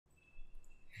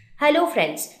Hello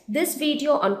friends, this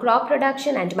video on crop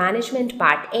production and management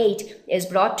part 8 is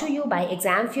brought to you by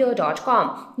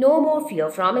examfear.com. No more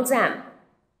fear from exam.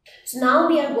 So now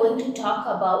we are going to talk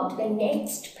about the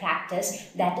next practice,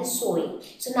 that is sowing.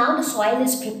 So now the soil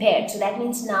is prepared. So that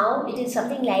means now it is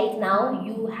something like now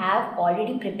you have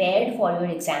already prepared for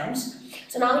your exams.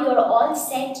 So now you are all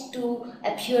set to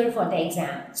appear for the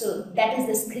exam. So that is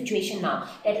the situation now.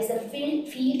 That is the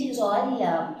field is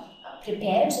all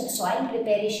prepared. So the soil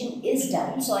preparation is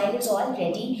done. Soil is all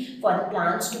ready for the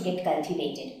plants to get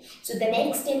cultivated. So the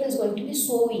next step is going to be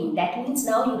sowing. That means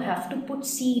now you have to put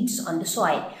seeds on the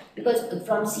soil, because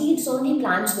from seeds only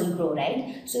plants will grow,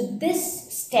 right? So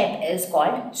this step is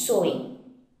called sowing.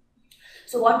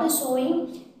 So what is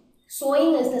sowing?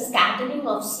 Sowing is the scattering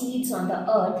of seeds on the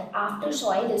earth after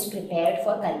soil is prepared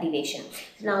for cultivation.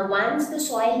 Now once the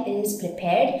soil is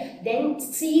prepared, then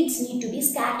seeds need to be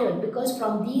scattered, because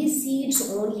from these seeds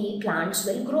only plants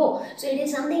will grow. So it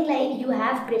is something like you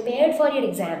have prepared for your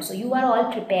exam. So you are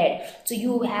all prepared. So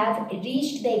you have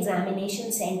reached the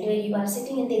examination center, you are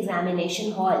sitting in the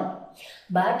examination hall.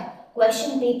 But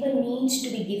question paper needs to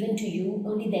be given to you,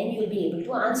 only then you will be able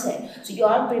to answer. So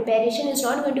your preparation is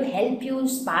not going to help you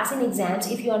pass in exams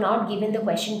if you are not given the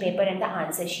question paper and the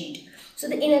answer sheet. So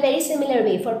in a very similar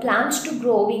way, for plants to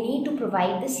grow, we need to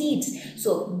provide the seeds.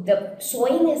 So the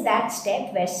sowing is that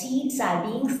step where seeds are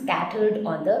being scattered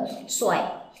on the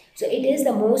soil. So it is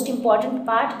the most important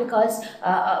part, because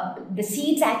the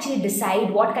seeds actually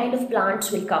decide what kind of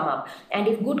plants will come up. And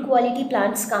if good quality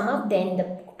plants come up, then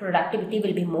the productivity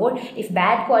will be more. If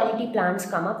bad quality plants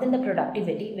come up, then the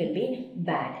productivity will be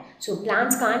bad. So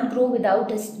plants can't grow without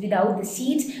the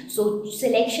seeds. So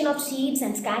selection of seeds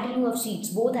and scattering of seeds,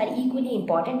 both are equally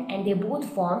important, and they both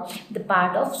form the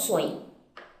part of sowing.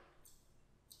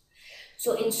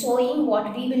 So in sowing,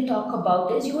 what we will talk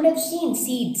about is, you would have seen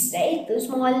seeds, right? The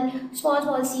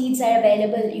small seeds are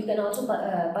available. You can also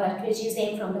purchase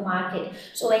them from the market.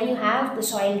 So when you have the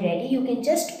soil ready, you can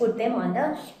just put them on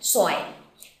the soil.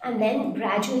 And then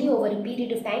gradually over a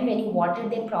period of time, when you water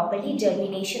them properly,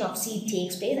 germination of seed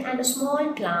takes place and a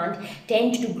small plant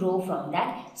tends to grow from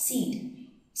that seed.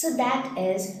 So that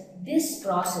is this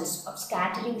process of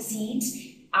scattering seeds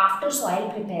after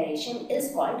soil preparation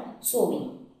is called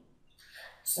sowing.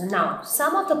 So now,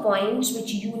 some of the points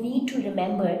which you need to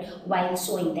remember while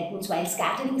sowing, that means while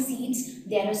scattering seeds,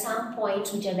 there are some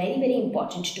points which are very, very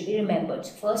important to be remembered.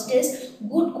 First is,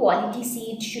 good quality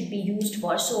seeds should be used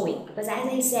for sowing, because as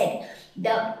I said,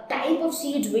 the type of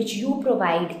seeds which you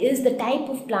provide is the type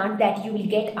of plant that you will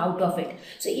get out of it.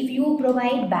 So if you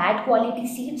provide bad quality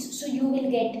seeds, so you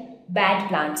will get bad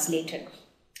plants later.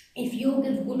 If you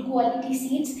give good quality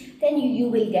seeds, then you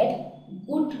will get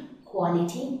good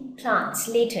quality plants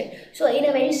later. So in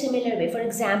a very similar way, for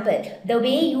example, the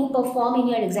way you perform in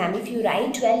your exam, if you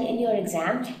write well in your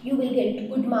exam, you will get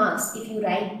good marks. If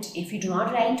you do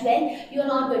not write well, you are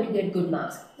not going to get good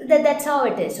marks. That's how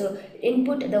it is. So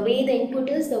the way the input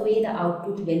is, the way the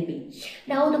output will be.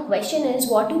 Now the question is,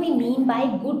 what do we mean by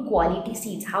good quality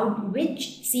seeds?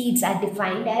 Which seeds are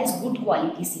defined as good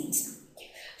quality seeds?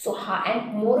 So,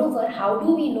 and moreover, how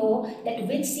do we know that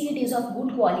which seed is of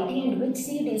good quality and which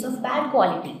seed is of bad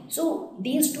quality? So,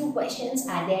 these two questions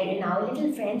are there in our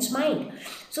little friend's mind.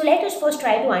 So, let us first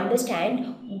try to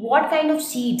understand what kind of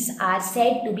seeds are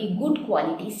said to be good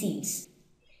quality seeds.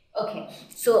 Okay,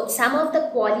 so some of the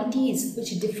qualities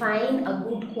which define a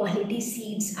good quality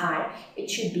seeds are, it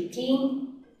should be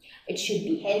clean, it should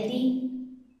be healthy,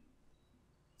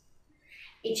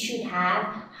 it should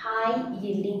have high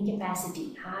yield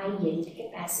capacity.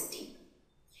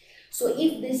 So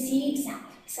if the seeds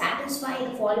satisfy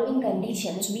the following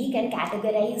conditions, we can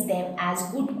categorize them as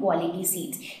good quality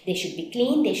seeds. They should be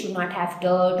clean, they should not have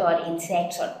dirt or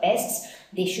insects or pests,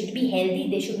 they should be healthy,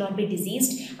 they should not be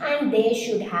diseased, and they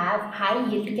should have high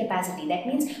yield capacity. That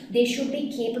means they should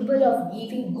be capable of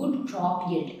giving good crop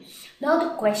yield. Now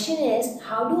the question is,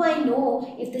 how do I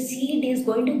know if the seed is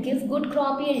going to give good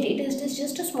crop yield? It is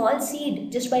just a small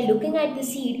seed. Just by looking at the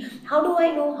seed, how do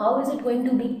I know how is it going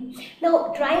to be?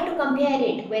 Now try to compare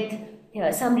it with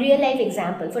some real life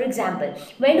example. For example,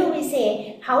 when do we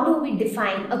say, how do we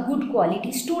define a good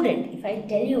quality student? If I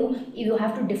tell you, you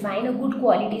have to define a good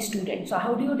quality student. So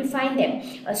how do you define them?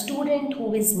 A student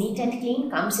who is neat and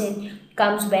clean,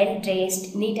 comes well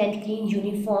dressed, neat and clean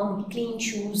uniform, clean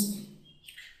shoes.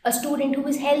 A student who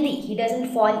is healthy, he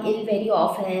doesn't fall ill very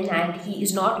often and he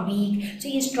is not weak, so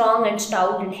he is strong and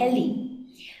stout and healthy.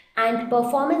 And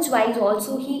performance wise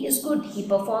also he is good. He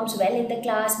performs well in the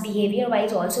class. Behavior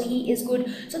wise also he is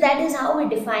good. So that is how we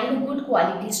define a good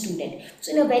quality student.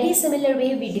 So in a very similar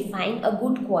way we define a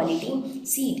good quality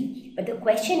seed. But the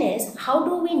question is, how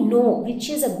do we know which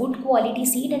is a good quality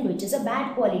seed and which is a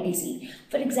bad quality seed?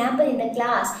 For example, in the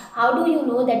class, how do you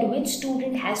know that which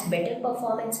student has better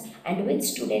performance and which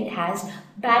student has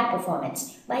bad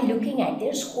performance? By looking at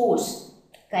their scores,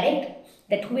 correct?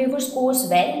 That whoever scores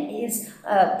well is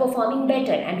performing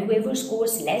better and whoever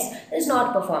scores less is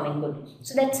not performing good.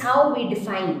 So that's how we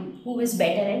define who is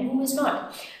better and who is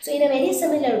not. So in a very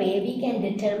similar way, we can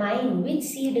determine which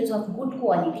seed is of good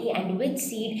quality and which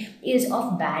seed is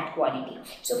of bad quality.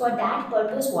 So for that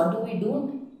purpose, what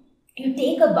do? You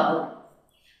take a bowl,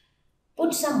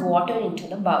 put some water into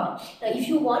the bowl. Now if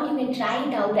you want, you can try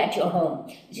it out at your home.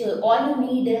 So all you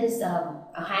need is a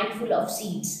handful of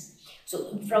seeds.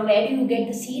 So from where do you get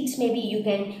the seeds? Maybe you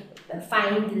can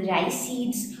find the rice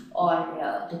seeds or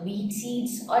the wheat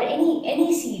seeds or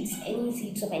any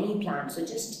seeds of any plant. So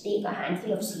just take a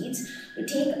handful of seeds. You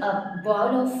take a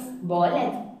bowl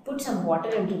and put some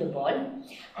water into the bowl,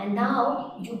 and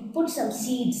now you put some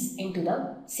seeds into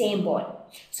the same bowl.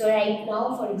 So right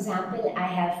now, for example, I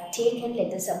have taken,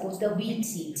 let us suppose, the wheat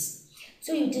seeds.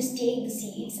 So you just take the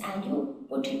seeds and you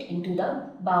put it into the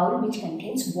bowl which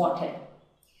contains water.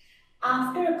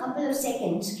 After a couple of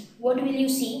seconds, what will you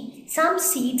see? Some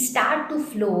seeds start to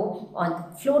float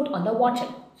on the water,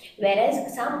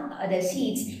 whereas some other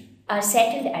seeds are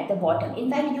settled at the bottom.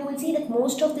 In fact, you will see that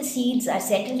most of the seeds are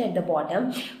settled at the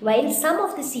bottom, while some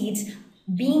of the seeds,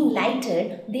 being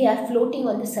lighter, they are floating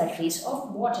on the surface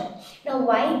of water. Now,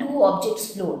 why do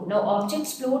objects float? Now,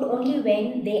 objects float only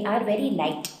when they are very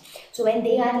light. So when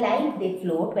they are light, they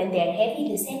float. When they are heavy,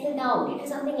 they settle down. It is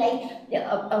something like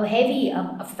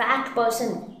a fat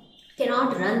person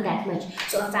cannot run that much.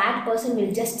 So a fat person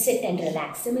will just sit and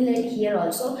relax. Similarly here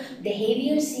also, the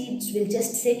heavier seeds will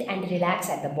just sit and relax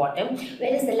at the bottom,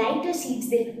 whereas the lighter seeds,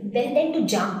 they'll tend to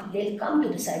jump. They'll come to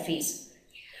the surface.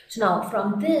 So now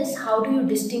from this, how do you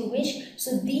distinguish?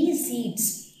 So these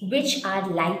seeds which are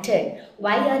lighter,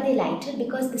 why are they lighter?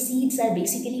 Because the seeds are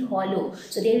basically hollow.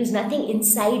 So there is nothing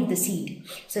inside the seed.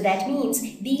 So that means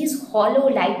these hollow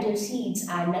lighter seeds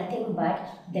are nothing but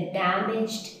the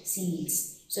damaged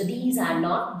seeds. So these are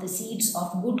not the seeds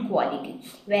of good quality.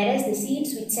 Whereas the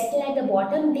seeds which settle at the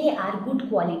bottom, they are good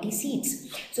quality seeds.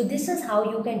 So this is how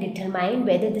you can determine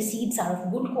whether the seeds are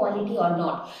of good quality or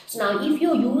not. So now if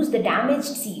you use the damaged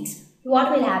seeds,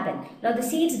 what will happen? Now the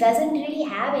seeds doesn't really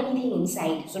have anything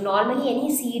inside. So normally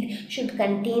any seed should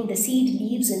contain the seed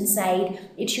leaves inside.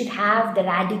 It should have the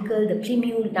radicle, the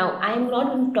plumule. Now I am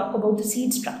not going to talk about the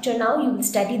seed structure now. You will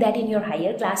study that in your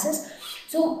higher classes.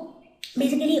 So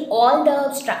basically all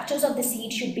the structures of the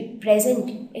seed should be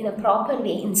present in a proper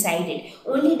way inside it.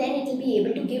 Only then it will be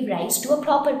able to give rise to a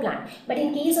proper plant. But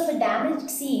in case of a damaged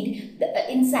seed,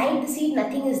 inside the seed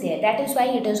nothing is there. That is why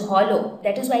it is hollow.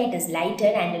 That is why it is lighter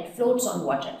and it floats on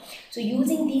water. So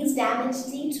using these damaged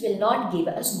seeds will not give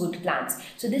us good plants.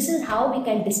 So this is how we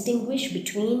can distinguish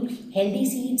between healthy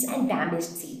seeds and damaged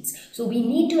seeds. So we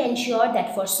need to ensure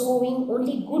that for sowing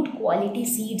only good quality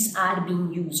seeds are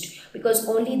being used, because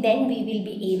only then we will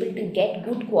be able to get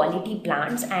good quality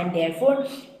plants and therefore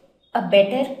a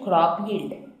better crop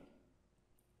yield.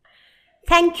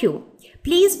 Thank you.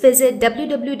 Please visit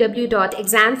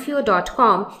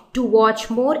www.examfear.com to watch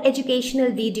more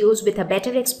educational videos with a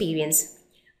better experience.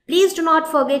 Please do not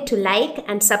forget to like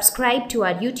and subscribe to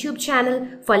our YouTube channel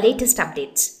for latest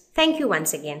updates. Thank you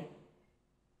once again.